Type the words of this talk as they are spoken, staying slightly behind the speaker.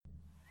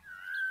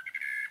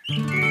I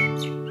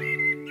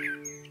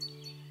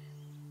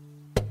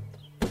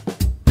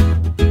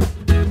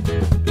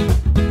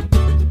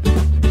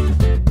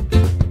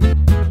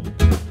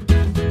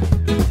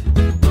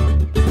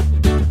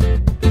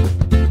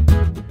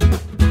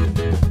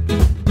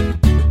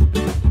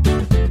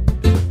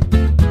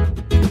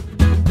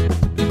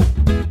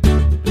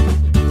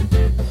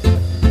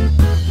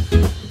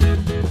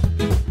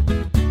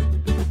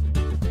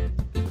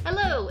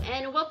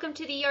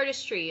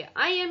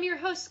am your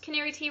host,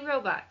 Canary T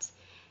Robot.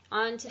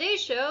 On today's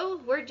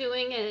show, we're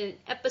doing an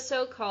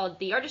episode called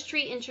The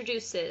Artistry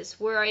Introduces,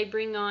 where I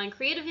bring on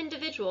creative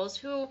individuals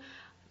who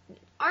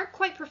aren't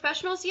quite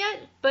professionals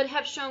yet, but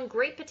have shown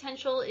great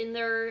potential in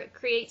their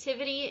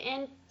creativity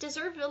and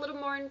deserve a little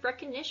more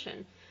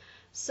recognition.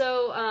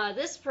 So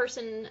this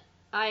person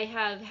I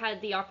have had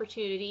the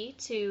opportunity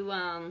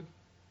to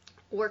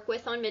work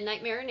with on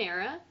Midnight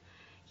Marinara.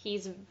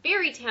 He's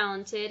very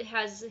talented,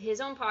 has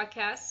his own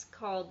podcast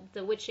called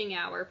The Witching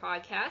Hour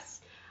Podcast.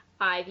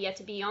 I've yet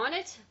to be on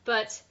it,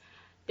 but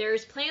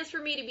there's plans for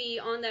me to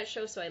be on that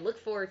show, so I look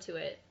forward to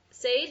it.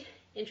 Seid,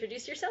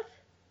 introduce yourself.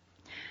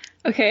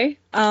 Okay.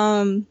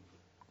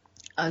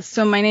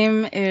 So my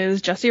name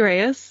is Jessie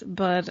Reyes,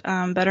 but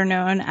better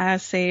known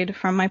as Seid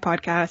from my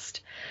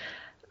podcast.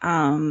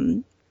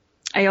 I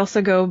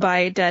also go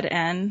by Dead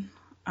N.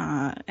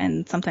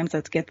 And sometimes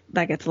that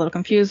gets a little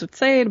confused with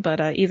Seid, but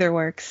either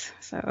works.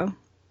 So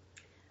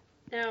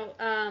now,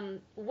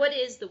 what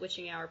is the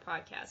Witching Hour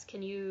podcast?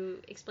 Can you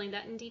explain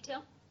that in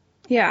detail?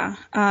 Yeah,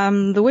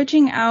 the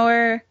Witching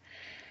Hour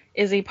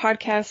is a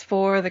podcast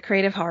for the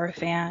creative horror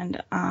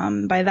fan.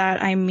 By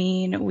that I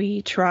mean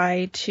we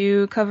try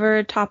to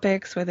cover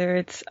topics, whether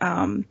it's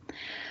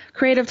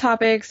creative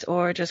topics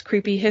or just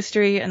creepy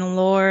history and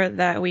lore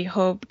that we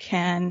hope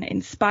can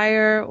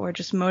inspire or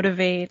just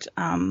motivate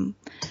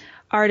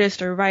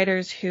artists or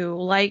writers who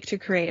like to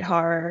create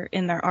horror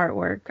in their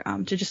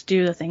artwork to just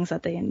do the things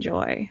that they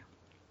enjoy.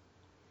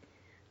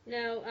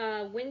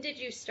 Now, when did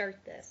you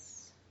start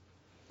this?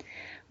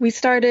 We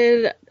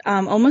started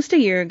almost a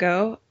year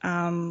ago.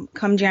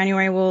 Come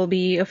January, we'll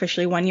be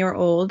officially 1 year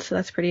old, so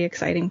that's pretty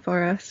exciting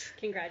for us.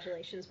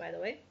 Congratulations, by the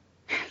way.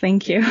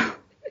 Thank you.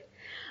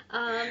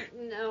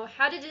 Now,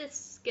 how did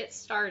this get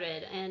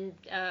started, and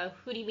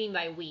who do you mean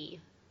by we?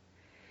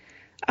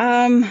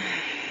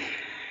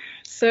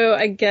 So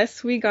I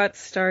guess we got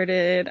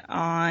started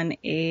on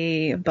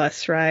a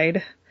bus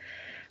ride.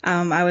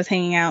 I was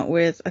hanging out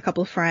with a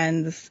couple of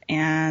friends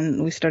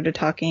and we started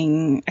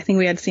talking. I think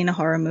we had seen a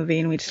horror movie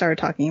and we started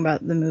talking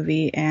about the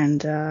movie,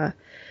 and I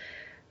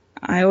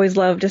always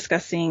love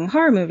discussing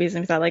horror movies,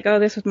 and we thought like, oh,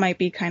 this might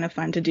be kind of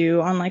fun to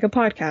do on like a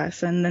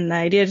podcast. And then the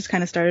idea just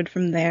kind of started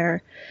from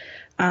there.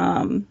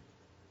 And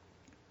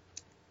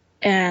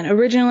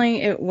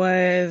originally it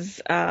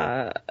was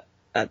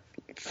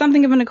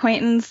something of an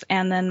acquaintance,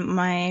 and then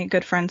my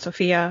good friend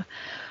Sophia,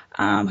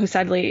 who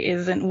sadly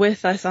isn't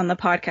with us on the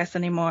podcast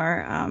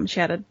anymore. She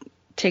had to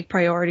take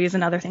priorities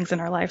and other things in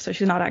her life, so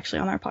she's not actually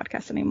on our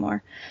podcast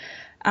anymore.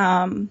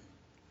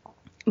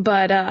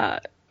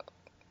 But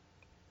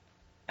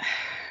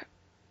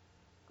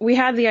we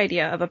had the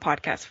idea of a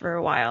podcast for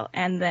a while,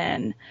 and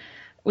then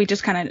we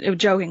just kind of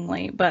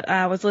jokingly, but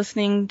I was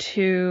listening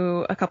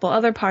to a couple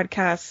other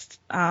podcasts.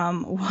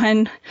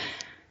 One,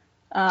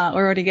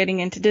 we're already getting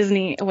into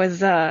Disney,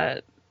 was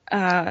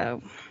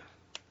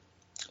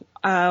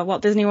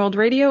Walt Disney World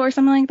Radio or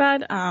something like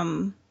that.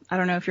 I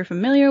don't know if you're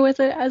familiar with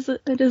it as a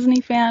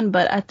Disney fan,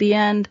 but at the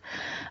end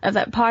of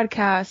that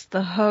podcast,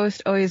 the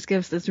host always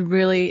gives this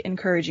really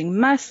encouraging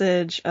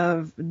message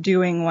of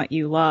doing what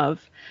you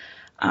love.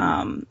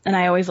 And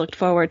I always looked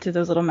forward to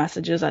those little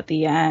messages at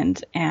the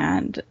end,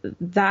 and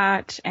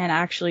that, and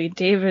actually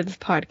David's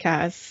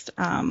podcast,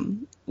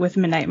 with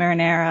Midnight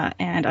Marinara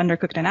and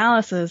Undercooked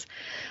Analysis,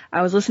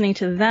 I was listening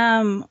to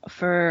them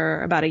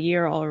for about a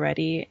year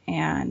already,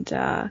 and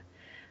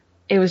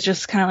it was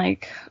just kind of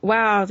like,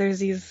 wow, here's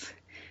these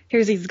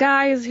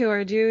guys who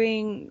are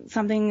doing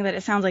something that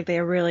it sounds like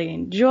they really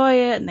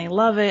enjoy it and they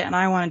love it, and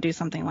I want to do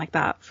something like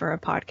that for a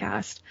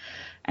podcast.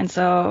 And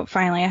so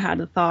finally I had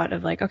the thought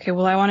of like, okay,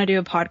 well, I want to do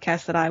a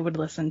podcast that I would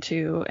listen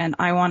to, and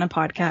I want a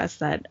podcast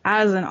that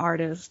as an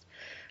artist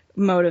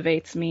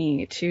motivates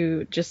me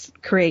to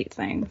just create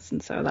things.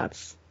 And so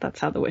that's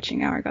how the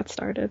Witching Hour got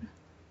started.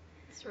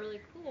 It's really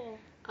cool.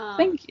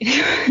 Thank you.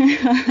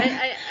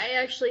 I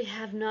actually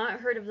have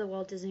not heard of the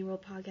Walt Disney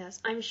World podcast.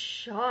 I'm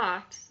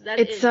shocked.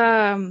 It's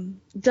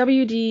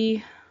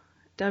WDW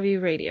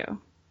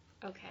Radio.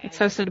 Okay. It's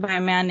hosted by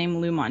a man named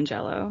Lou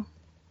Mongello.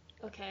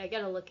 Okay, I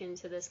gotta look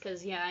into this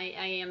because, yeah, I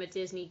am a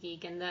Disney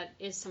geek, and that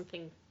is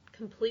something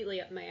completely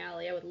up my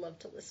alley. I would love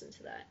to listen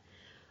to that.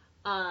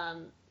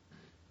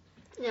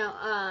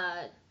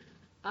 Now,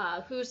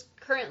 who's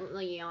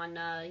currently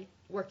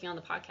working on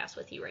the podcast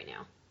with you right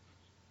now?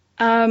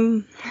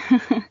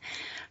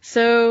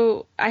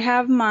 So I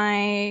have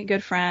my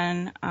good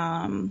friend,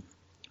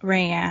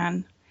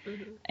 Reyes,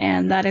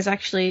 and that is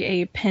actually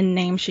a pen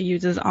name she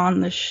uses on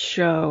the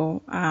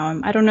show.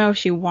 I don't know if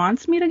she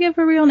wants me to give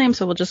her real name,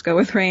 so we'll just go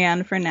with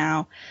Reyes for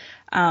now.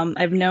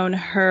 I've known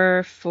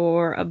her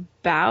for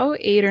about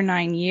 8 or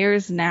 9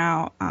 years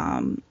now,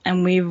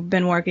 and we've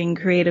been working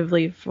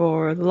creatively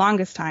for the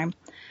longest time.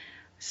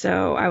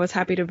 So I was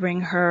happy to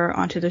bring her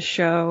onto the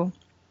show.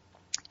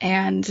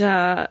 And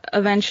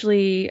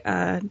eventually,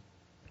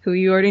 who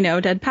you already know,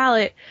 Dead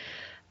Palette,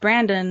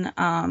 Brandon,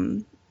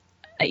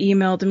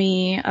 emailed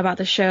me about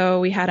the show.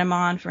 We had him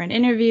on for an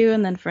interview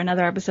and then for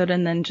another episode,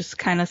 and then just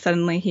kind of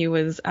suddenly he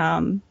was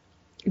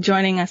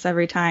joining us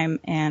every time,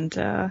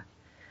 and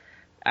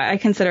I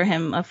consider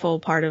him a full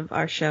part of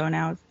our show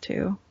now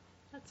too.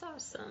 That's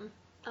awesome.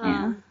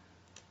 Yeah.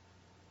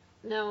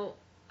 Now,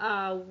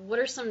 what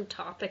are some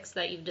topics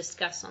that you've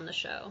discussed on the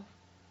show?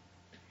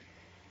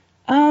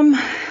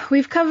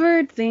 We've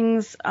covered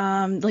things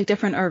like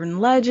different urban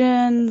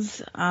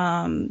legends,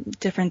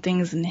 different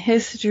things in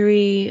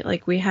history.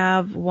 Like we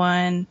have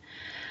one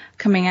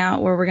coming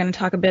out where we're going to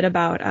talk a bit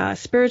about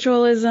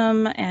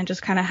spiritualism and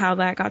just kind of how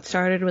that got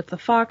started with the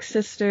Fox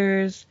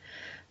sisters.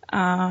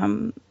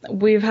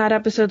 We've had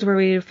episodes where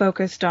we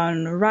focused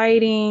on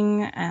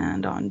writing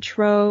and on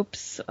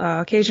tropes.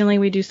 Occasionally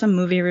we do some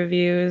movie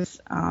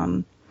reviews.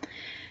 And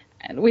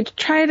we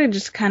try to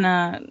just kind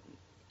of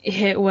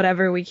hit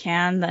whatever we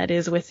can that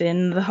is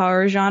within the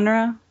horror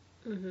genre.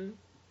 Mm-hmm.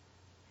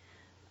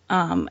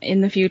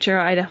 In the future,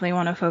 I definitely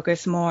want to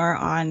focus more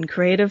on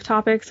creative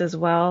topics as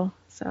well.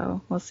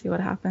 So we'll see what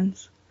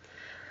happens.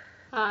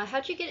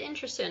 How'd you get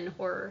interested in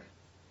horror?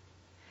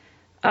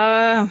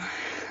 That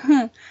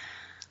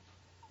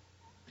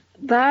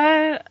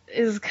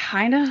is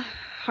kind of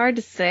hard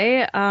to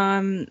say.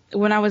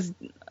 When I was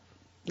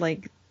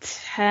like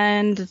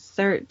 10 to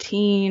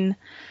 13,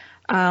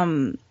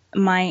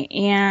 my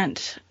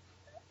aunt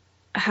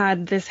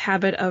had this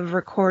habit of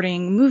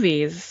recording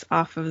movies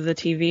off of the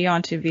TV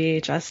onto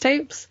VHS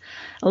tapes.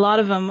 A lot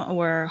of them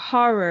were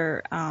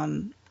horror,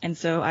 and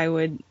so I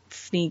would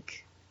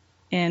sneak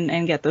in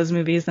and get those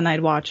movies and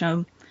I'd watch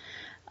them.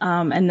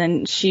 And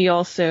then she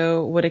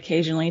also would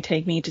occasionally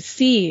take me to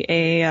see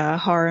a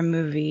horror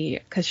movie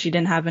because she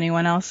didn't have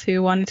anyone else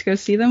who wanted to go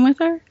see them with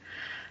her.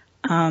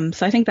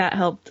 So I think that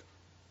helped.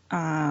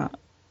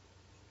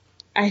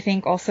 I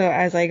think also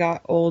as I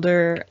got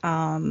older,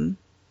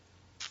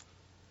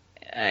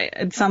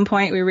 at some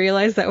point we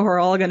realized that we're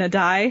all going to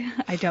die.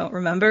 I don't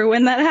remember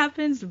when that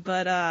happens,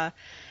 but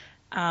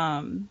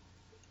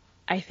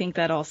I think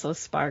that also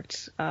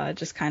sparked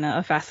just kind of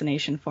a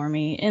fascination for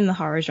me in the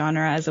horror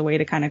genre as a way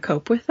to kind of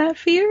cope with that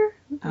fear.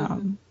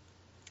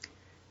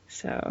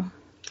 So.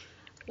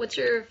 What's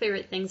your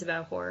favorite things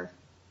about horror?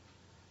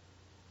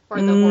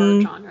 Or the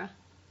horror genre?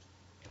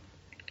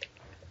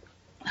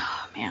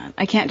 Oh, man.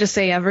 I can't just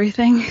say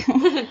everything.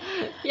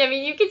 Yeah, I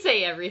mean, you could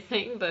say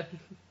everything, but...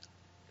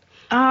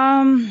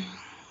 I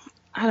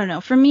don't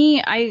know. For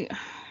me,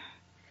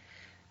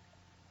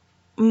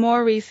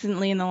 more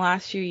recently in the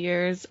last few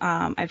years,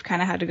 I've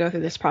kind of had to go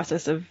through this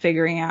process of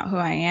figuring out who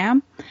I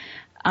am.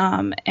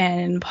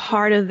 And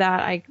part of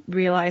that, I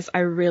realized I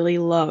really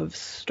love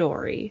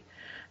story.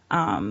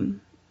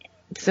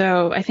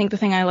 So I think the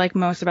thing I like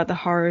most about the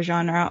horror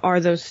genre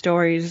are those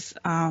stories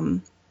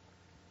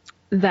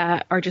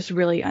that are just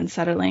really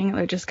unsettling.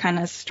 They just kind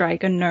of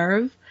strike a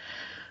nerve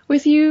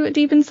with you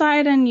deep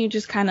inside, and you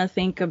just kind of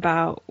think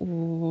about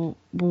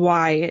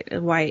why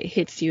it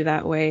hits you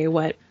that way,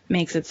 what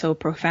makes it so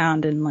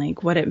profound, and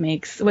like what it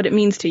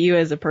means to you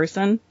as a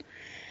person.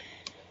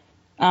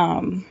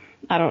 I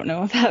don't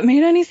know if that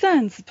made any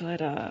sense, but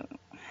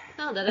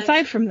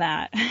aside from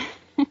that,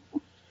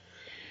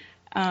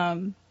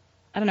 I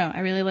don't know. I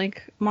really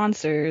like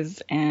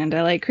monsters, and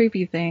I like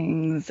creepy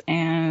things,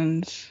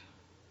 and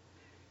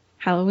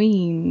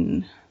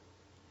Halloween.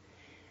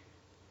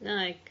 No,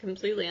 I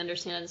completely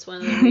understand. It's one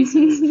of the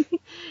reasons.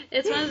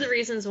 It's one of the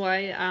reasons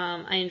why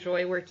I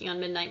enjoy working on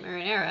Midnight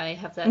Marinera. I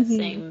have that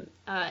same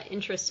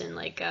interest in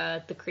like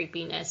the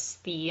creepiness,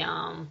 the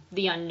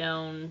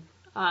unknown,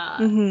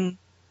 and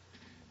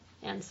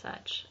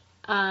such.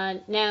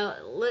 Now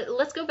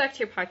let's go back to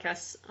your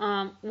podcast.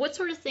 What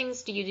sort of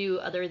things do you do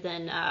other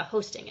than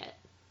hosting it?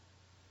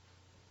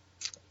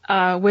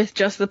 With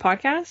just the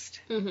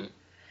podcast? Mm-hmm.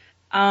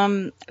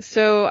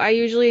 So I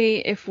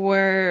usually, if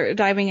we're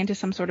diving into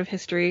some sort of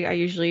history, I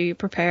usually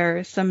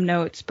prepare some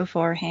notes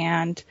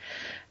beforehand.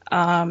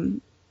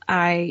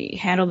 I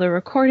handle the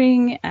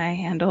recording, I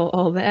handle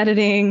all the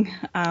editing,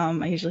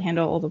 I usually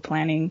handle all the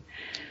planning.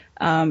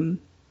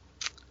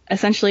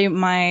 Essentially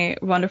my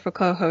wonderful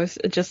co-hosts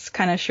just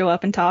kind of show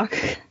up and talk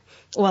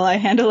while I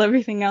handle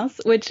everything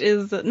else, which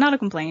is not a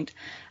complaint.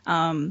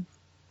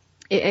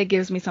 It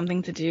gives me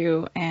something to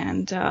do,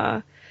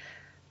 and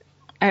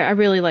I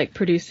really like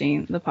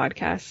producing the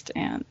podcast,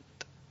 and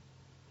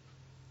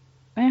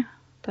yeah,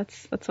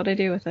 that's what I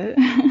do with it.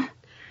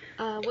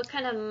 What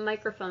kind of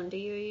microphone do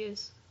you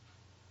use?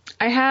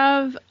 I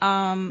have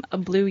a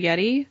Blue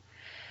Yeti,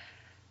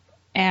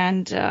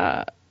 and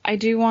I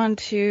do want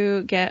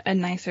to get a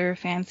nicer,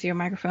 fancier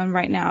microphone.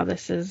 Right now,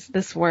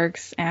 this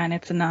works, and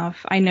it's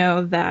enough. I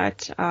know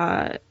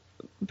that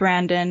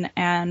Brandon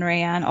and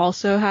Reyes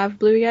also have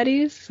Blue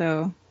Yetis,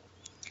 so.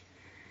 Mm-hmm.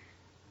 Yeah. Now, let's go back to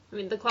your podcast. What sort of things do you do other than hosting it? I have I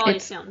mean, the quality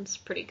sounds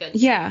pretty good.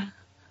 Yeah.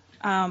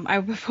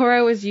 Before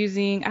I was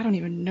using, I don't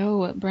even know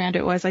what brand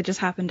it was. I just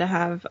happened to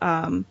have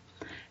an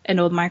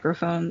old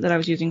microphone that I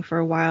was using for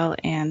a while,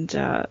 and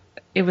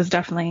it was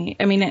definitely,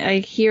 I mean, I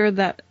hear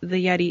that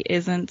the Yeti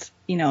isn't,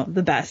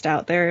 the best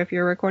out there if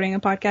you're recording a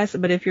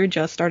podcast, but if you're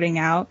just starting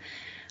out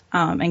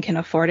and can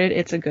afford it,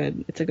 it's a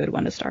good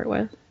one to start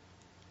with.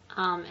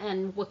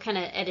 And what kind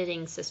of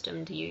editing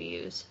system do you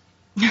use?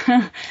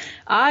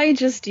 I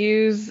just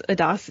use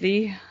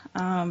Audacity,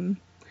 and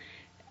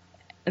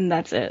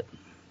that's it.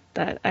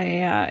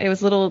 It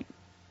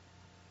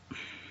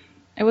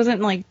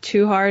wasn't like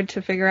too hard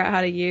to figure out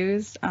how to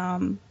use,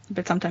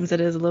 but sometimes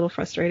it is a little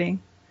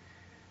frustrating.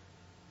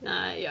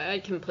 Yeah, I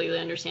completely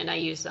understand. I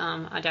use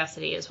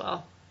Audacity as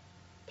well.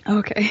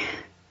 Okay.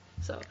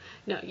 So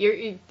no,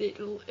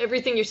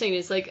 everything you're saying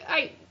is like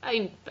I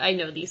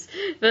know these,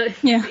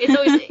 but yeah. It's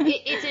always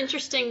it's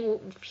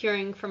interesting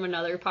hearing from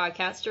another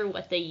podcaster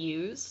what they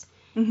use.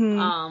 Mm-hmm.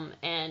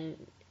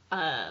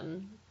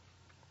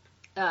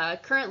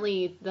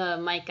 Currently the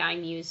mic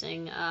I'm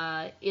using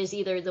is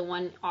either the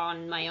one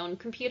on my own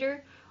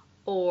computer,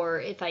 or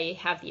if I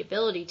have the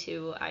ability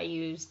to, I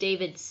use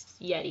David's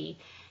Yeti.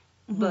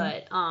 Mm-hmm.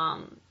 But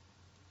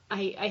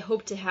I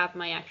hope to have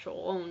my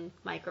actual own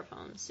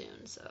microphone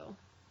soon. So,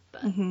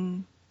 but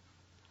mm-hmm.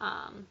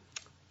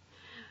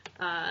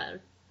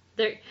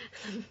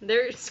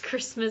 There's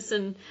Christmas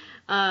and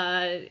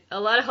a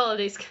lot of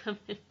holidays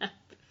coming up.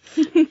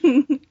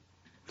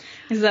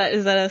 Is that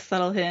a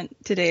subtle hint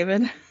to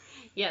David?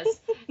 Yes,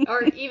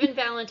 or even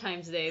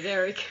Valentine's Day.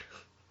 There we go.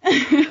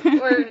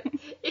 Or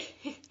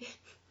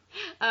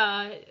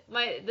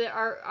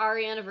our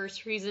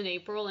anniversary's in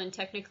April, and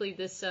technically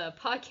this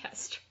podcast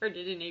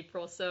started in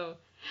April, so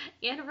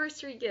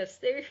anniversary gifts.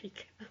 There you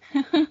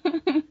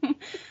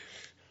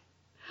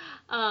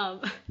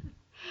go.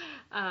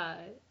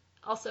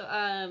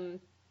 Also,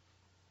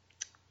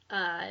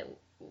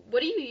 what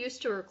do you use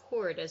to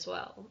record as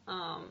well?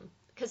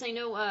 Because I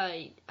know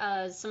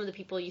some of the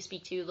people you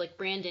speak to, like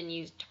Brandon,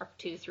 you talk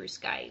to through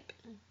Skype.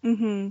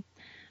 Mm-hmm.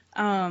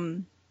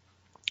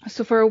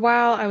 So for a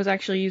while, I was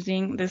actually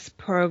using this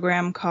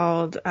program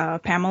called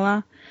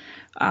Pamela,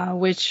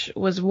 which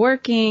was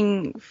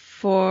working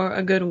for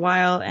a good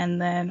while,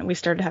 and then we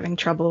started having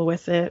trouble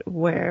with it,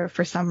 where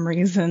for some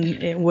reason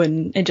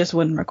it just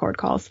wouldn't record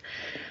calls.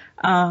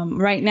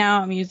 Right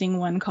now, I'm using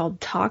one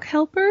called Talk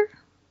Helper.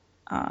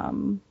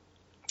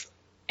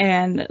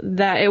 And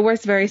that it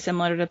works very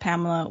similar to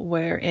Pamela,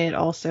 where it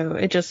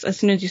just, as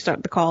soon as you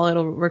start the call,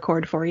 it'll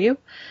record for you.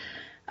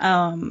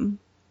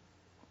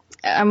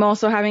 I'm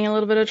also having a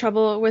little bit of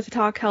trouble with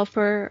Talk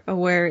Helper,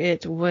 where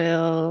it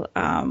will,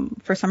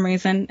 for some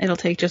reason, it'll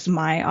take just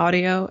my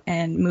audio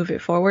and move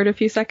it forward a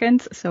few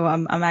seconds. So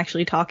I'm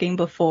actually talking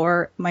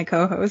before my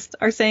co-hosts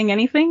are saying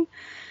anything.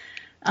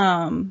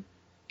 So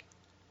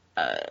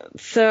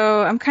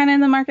I'm kind of in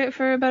the market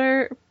for a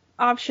better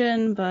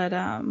option, but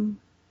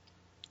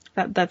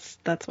that's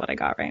what I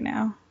got right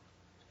now.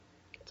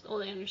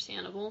 Totally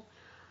understandable.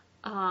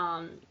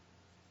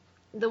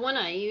 The one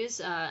I use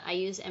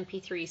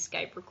MP3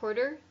 Skype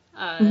Recorder.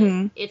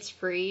 Mm-hmm. It's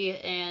free,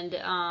 and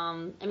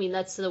I mean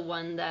that's the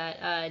one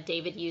that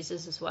David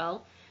uses as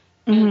well.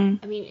 Mm-hmm. And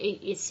I mean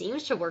it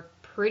seems to work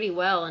pretty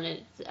well, and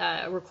it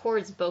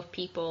records both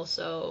people.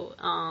 So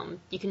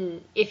you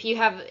can, if you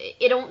have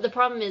it. The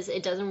problem is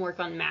it doesn't work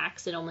on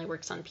Macs. It only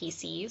works on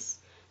PCs.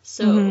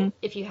 So mm-hmm.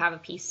 if you have a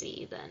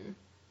PC, then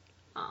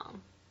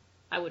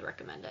I would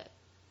recommend it.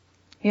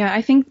 Yeah,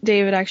 I think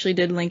David actually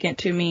did link it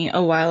to me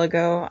a while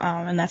ago,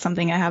 and that's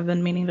something I have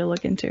been meaning to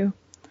look into.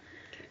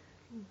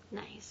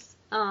 Nice.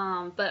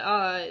 But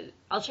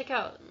I'll check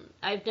out.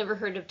 I've never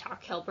heard of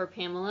Talk Helper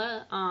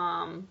Pamela.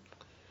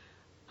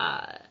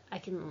 I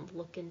can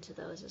look into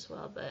those as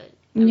well, but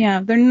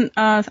yeah, they're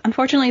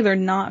unfortunately they're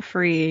not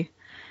free.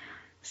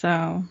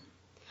 So.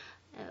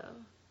 Oh.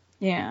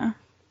 Yeah.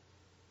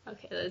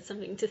 Okay, that's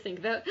something to think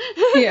about.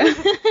 Yeah.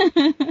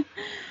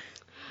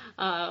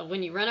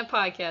 When you run a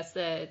podcast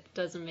that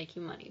doesn't make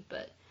you money,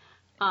 but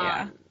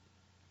yeah.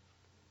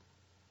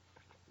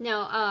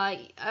 Now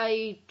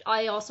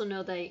I also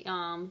know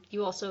that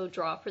you also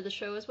draw for the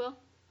show as well.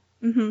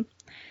 Mhm.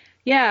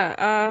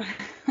 Yeah.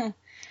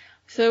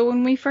 So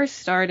when we first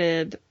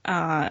started,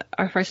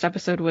 our first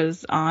episode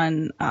was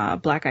on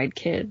Black Eyed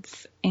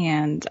Kids,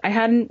 and I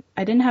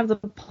didn't have the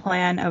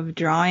plan of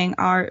drawing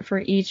art for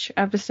each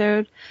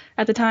episode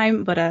at the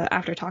time, but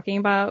after talking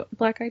about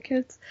Black Eyed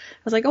Kids,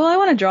 I was like, well, I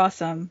want to draw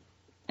some.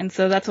 And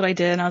so that's what I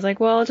did, and I was like,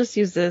 well, I'll just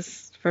use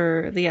this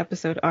for the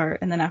episode art.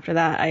 And then after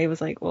that, I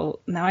was like, well,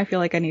 now I feel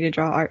like I need to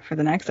draw art for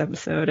the next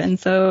episode. And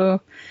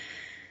so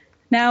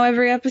now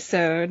every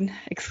episode,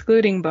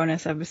 excluding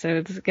bonus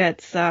episodes,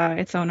 gets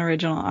its own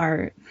original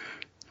art.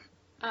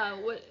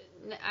 What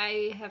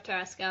I have to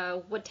ask,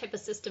 what type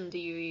of system do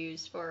you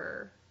use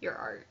for your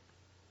art?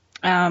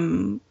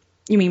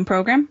 You mean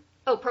program?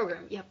 Oh,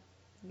 program, yep.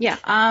 Yeah.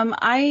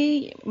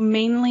 I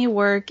mainly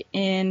work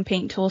in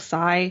Paint Tool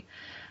Sai.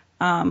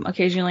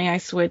 Occasionally I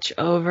switch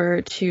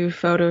over to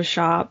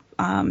Photoshop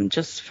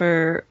just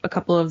for a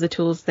couple of the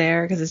tools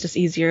there because it's just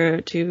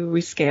easier to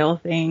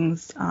rescale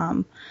things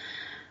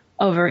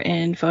over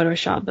in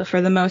Photoshop. But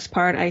for the most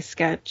part, I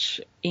sketch,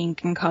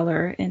 ink, and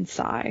color in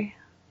Seid.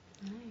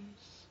 Nice.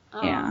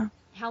 Yeah.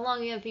 How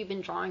long have you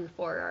been drawing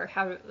for, or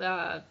how?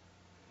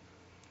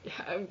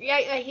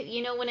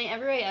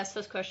 Whenever I ask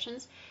those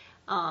questions,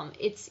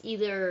 it's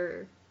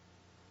either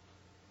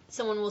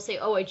someone will say,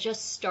 "Oh, I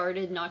just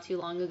started not too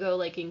long ago,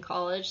 like in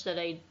college, that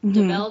I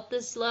developed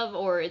this love,"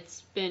 or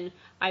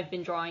I've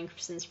been drawing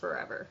since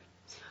forever.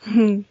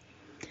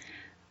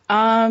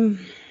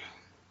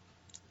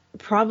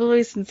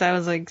 Probably since I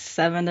was like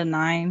 7 to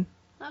 9.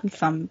 Okay. At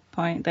some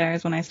point there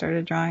is when I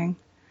started drawing.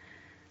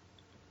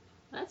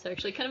 That's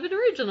actually kind of an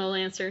original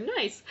answer.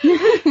 Nice.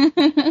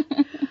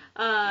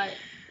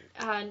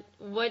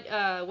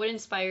 What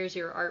inspires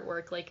your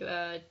artwork? Like,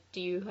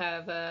 do you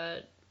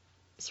have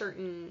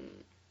certain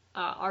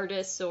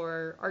artists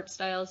or art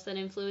styles that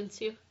influence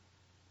you?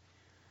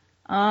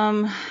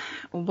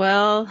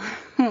 Well,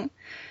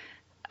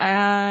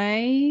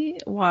 I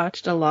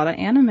watched a lot of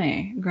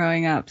anime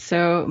growing up,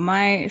 so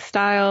my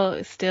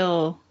style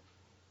still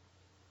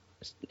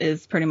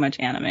is pretty much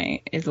anime,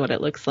 is what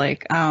it looks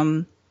like.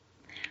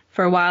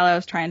 For a while I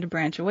was trying to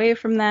branch away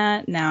from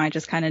that. Now I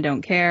just kind of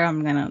don't care.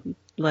 I'm gonna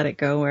let it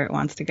go where it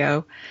wants to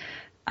go.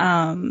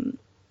 I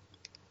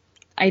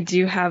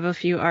do have a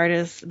few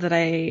artists that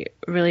I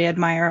really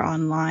admire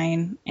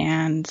online,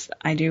 and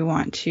I do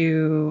want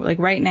to, like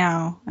right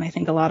now, and I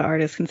think a lot of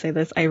artists can say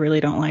this, I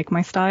really don't like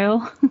my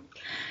style.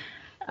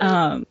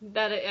 I've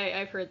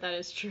heard that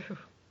is true.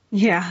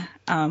 Yeah,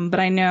 but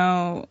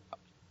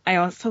I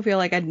also feel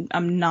like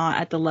I'm not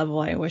at the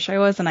level I wish I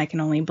was, and I can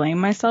only blame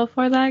myself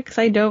for that because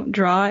I don't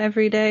draw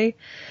every day.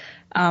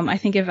 I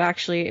think if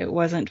actually it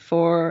wasn't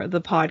for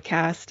the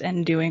podcast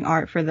and doing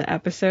art for the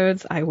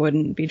episodes, I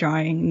wouldn't be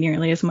drawing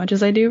nearly as much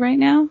as I do right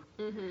now.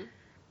 Mm-hmm.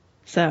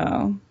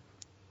 So,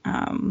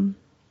 I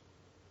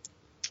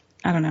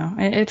don't know.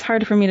 It's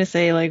hard for me to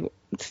say, like,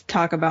 to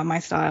talk about my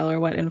style or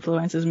what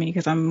influences me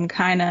because I'm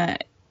kind of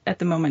at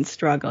the moment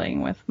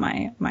struggling with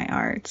my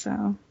art.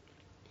 So.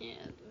 Yeah.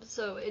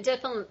 So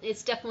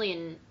it's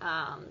definitely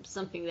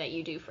something that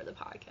you do for the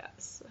podcast.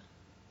 So.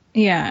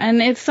 Yeah,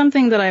 and it's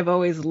something that I've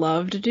always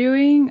loved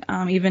doing,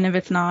 even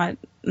if I'm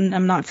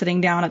not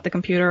sitting down at the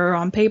computer or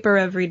on paper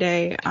every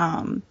day.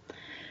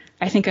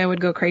 I think I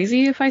would go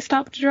crazy if I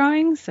stopped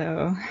drawing,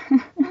 so.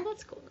 Well,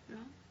 that's cool.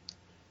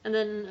 And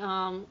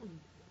then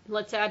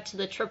let's add to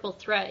the triple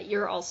threat,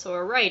 you're also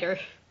a writer.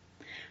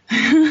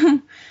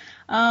 I'm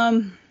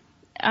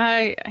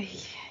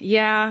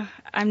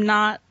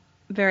not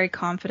very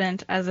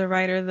confident as a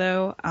writer,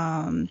 though.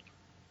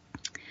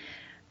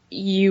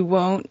 You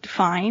won't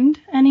find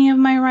any of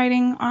my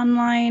writing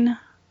online.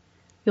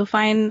 You'll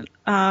find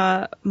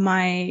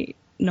my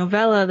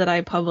novella that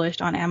I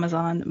published on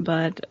Amazon,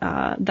 but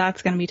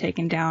that's going to be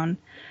taken down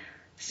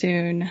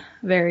soon,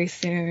 very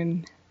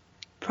soon,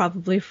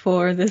 probably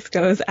before this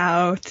goes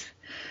out.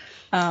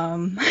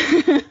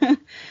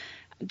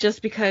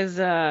 Just because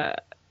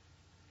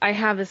I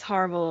have this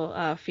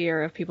horrible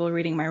fear of people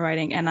reading my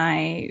writing, and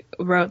I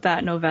wrote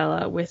that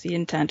novella with the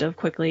intent of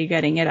quickly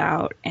getting it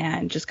out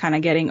and just kind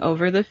of getting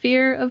over the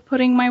fear of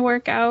putting my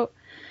work out.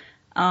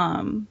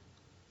 But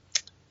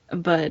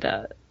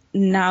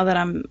now that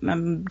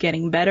I'm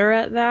getting better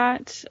at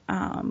that,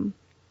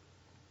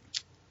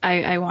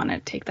 I want to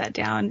take that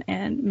down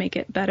and make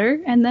it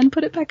better and then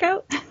put it back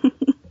out.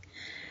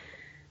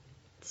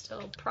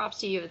 Still, props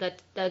to you.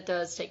 That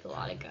does take a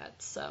lot of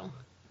guts, so.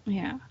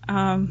 Yeah.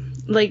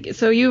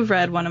 So you've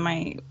read one of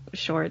my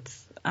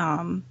shorts.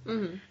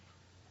 Mm-hmm.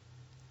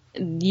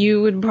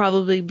 You would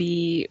probably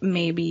be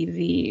maybe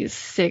the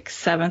 6th,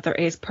 7th, or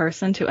 8th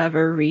person to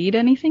ever read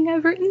anything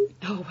I've written.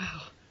 Oh,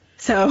 wow.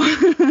 So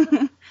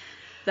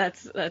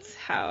that's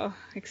how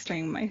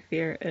extreme my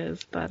fear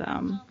is. But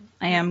I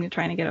am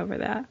trying to get over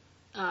that.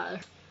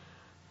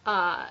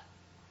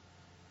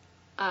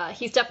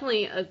 He's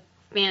definitely a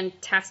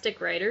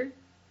fantastic writer.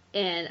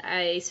 And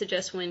I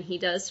suggest when he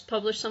does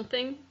publish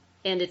something,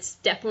 and it's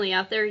definitely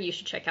out there, you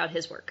should check out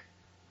his work.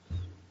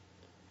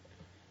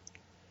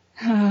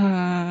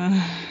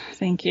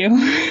 Thank you.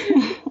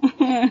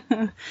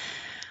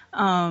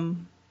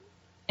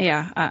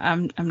 Yeah,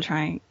 I'm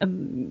trying.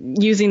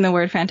 Using the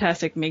word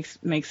fantastic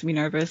makes me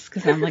nervous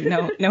because I'm like,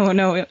 no,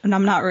 and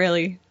I'm not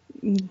really.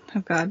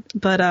 Oh God.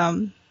 But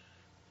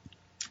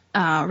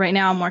right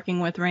now I'm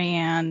working with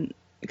Reyes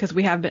because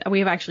we have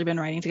actually been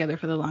writing together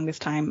for the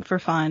longest time for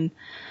fun.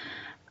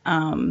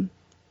 And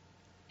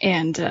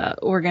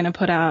we're going to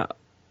put out,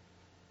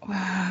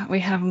 we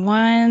have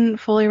 1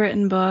 fully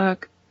written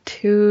book,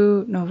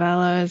 2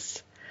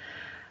 novellas,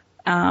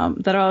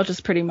 that are all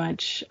just pretty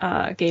much,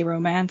 gay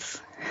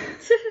romance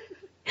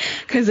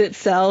because it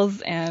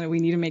sells and we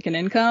need to make an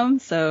income.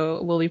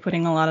 So we'll be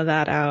putting a lot of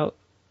that out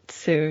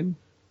soon.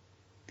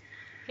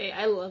 Hey,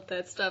 I love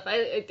that stuff.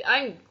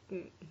 I've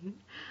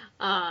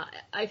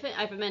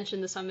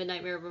mentioned this on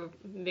Midnight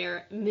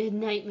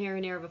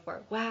Marinara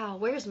before. Wow,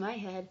 where's my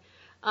head?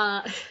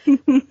 I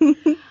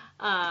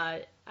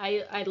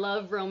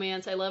love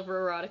romance. I love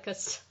erotica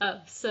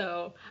stuff.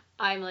 So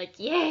I'm like,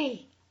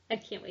 yay! I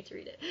can't wait to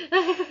read it.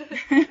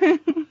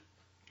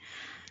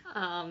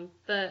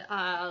 But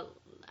I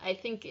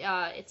think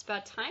it's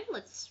about time.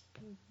 Let's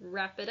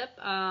wrap it up.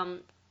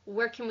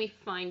 Where can we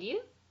find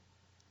you?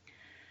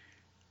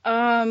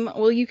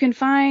 Well, you can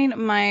find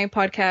my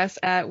podcast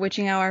at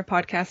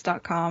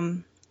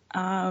witchinghourpodcast.com.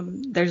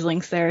 There's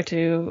links there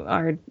to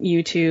our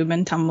YouTube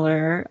and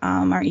Tumblr.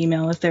 Our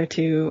email is there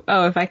too.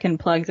 Oh, if I can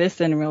plug this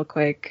in real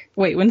quick.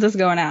 Wait, when's this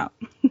going out?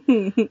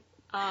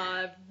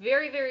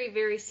 Very, very,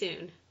 very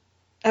soon.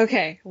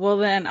 Okay, well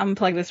then I'm gonna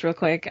plug this real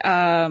quick.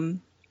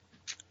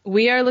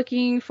 We are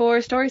looking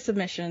for story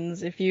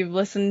submissions. If you've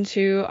listened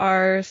to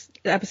our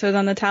episode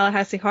on the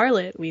Tallahassee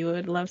Harlot, we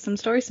would love some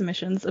story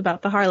submissions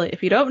about the Harlot.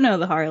 If you don't know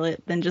the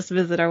Harlot, then just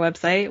visit our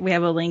website. We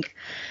have a link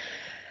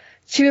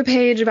to a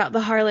page about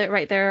the Harlot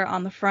right there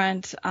on the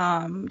front.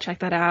 Check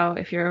that out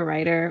if you're a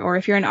writer or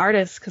if you're an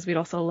artist, because we'd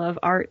also love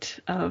art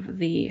of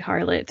the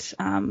Harlot.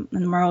 And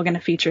we're all going to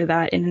feature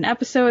that in an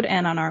episode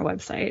and on our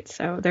website.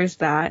 So there's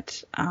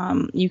that.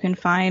 You can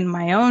find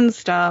my own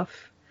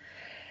stuff.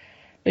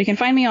 You can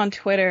find me on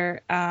Twitter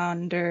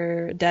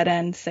under Dead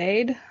End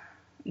Seid.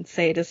 And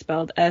Seid is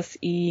spelled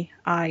Seid,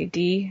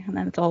 and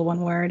then it's all one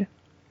word.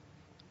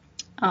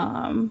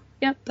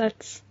 Yep,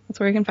 that's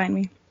where you can find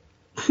me.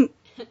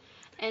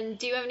 And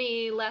do you have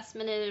any last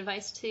minute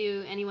advice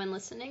to anyone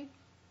listening?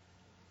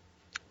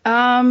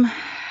 Fuck.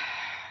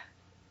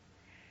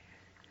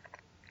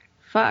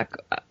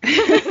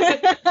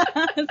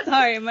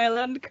 Sorry, am I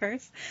allowed to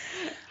curse?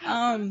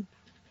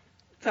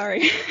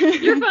 Sorry.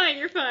 You're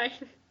fine.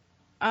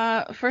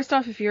 First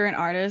off, if you're an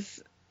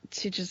artist,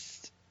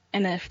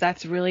 and if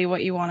that's really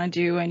what you want to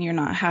do and you're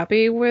not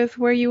happy with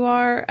where you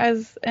are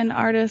as an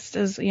artist,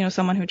 as,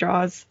 someone who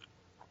draws,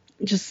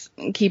 just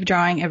keep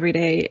drawing every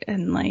day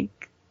and,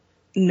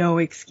 no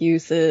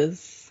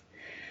excuses.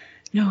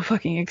 No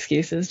fucking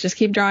excuses. Just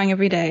keep drawing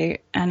every day.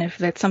 And if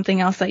that's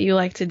something else that you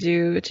like to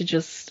do, to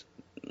just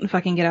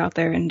fucking get out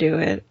there and do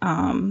it.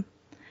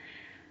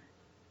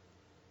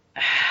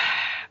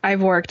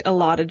 I've worked a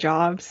lot of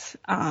jobs,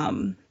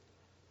 and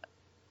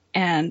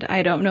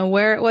I don't know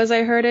where it was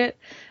I heard it,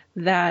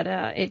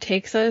 that it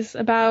takes us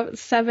about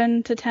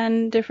 7 to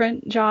 10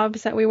 different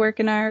jobs that we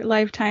work in our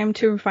lifetime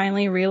to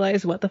finally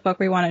realize what the fuck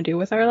we want to do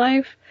with our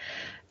life.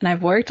 And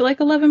I've worked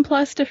 11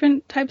 plus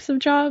different types of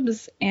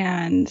jobs,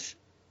 and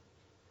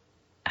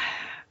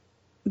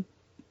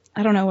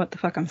I don't know what the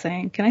fuck I'm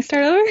saying. Can I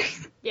start over?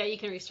 Yeah, you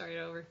can restart it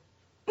over.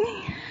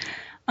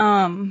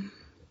 I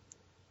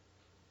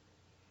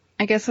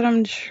guess what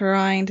I'm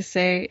trying to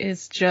say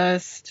is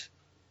just,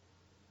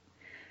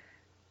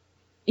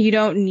 you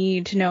don't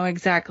need to know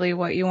exactly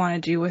what you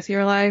want to do with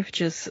your life.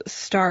 Just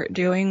start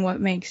doing what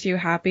makes you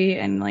happy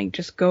and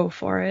just go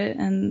for it,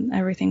 and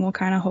everything will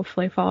kind of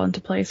hopefully fall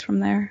into place from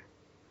there.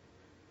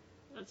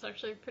 That's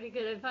actually pretty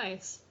good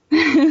advice.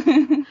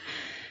 So,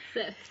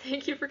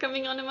 thank you for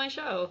coming on to my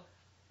show.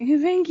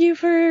 Thank you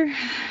for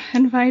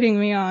inviting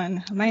me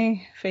on.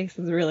 My face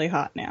is really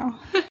hot now.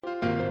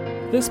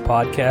 This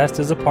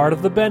podcast is a part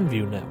of the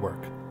Benview Network.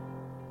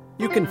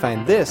 You can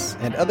find this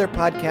and other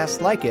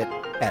podcasts like it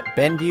at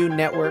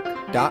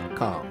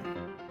BenviewNetwork.com.